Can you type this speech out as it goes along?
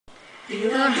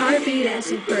Feel our heartbeat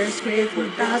as it bursts with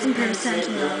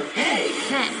 1000% love.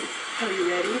 10. Are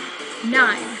you ready?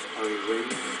 9. Are you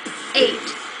ready? 8.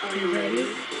 Are you ready?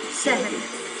 7.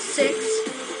 6.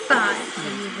 5.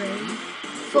 Are you ready?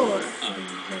 4. Are you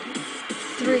ready?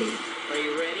 3. Are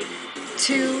you ready?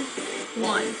 2.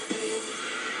 1.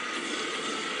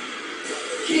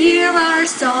 Hear our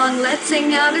song, let's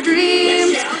sing out our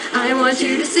dreams. I want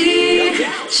you to see.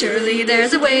 Surely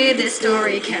there's a way this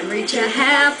story can reach a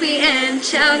happy end.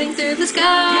 Shouting through the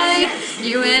sky,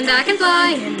 you and I can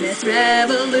fly in this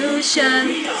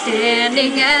revolution.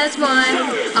 Standing as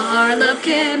one, our love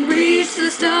can reach the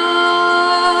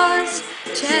stars.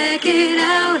 Check it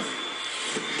out.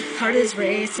 Heart is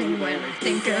racing when I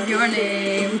think of your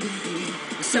name.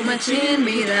 So much in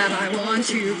me that I want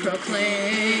to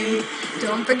proclaim.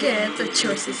 Don't forget the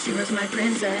choice is yours, my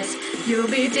princess. You'll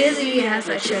be dizzy as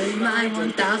I show you my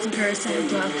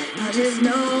 1000% love. I just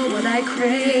know what I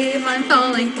crave. I'm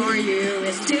falling for you.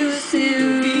 It's too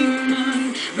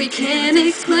soon. We can't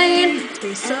explain.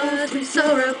 We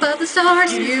soar above the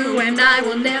stars. You and I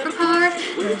will never part.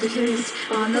 We'll the kiss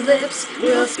on the lips.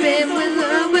 We'll spin with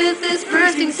love with this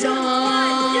bursting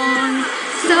song.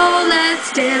 So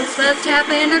let's dance, let's tap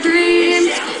in our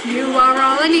dreams. You are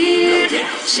all I need.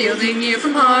 Shielding you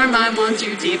from harm, I want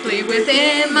you deeply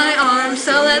within my arms.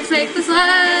 So let's make this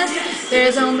last.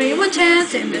 There's only one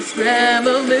chance in this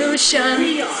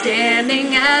revolution.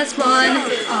 Standing as one,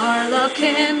 our love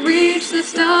can reach the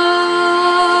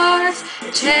stars.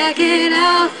 Check it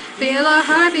out, feel our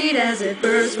heartbeat as it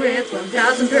bursts with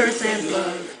 1000%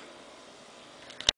 love.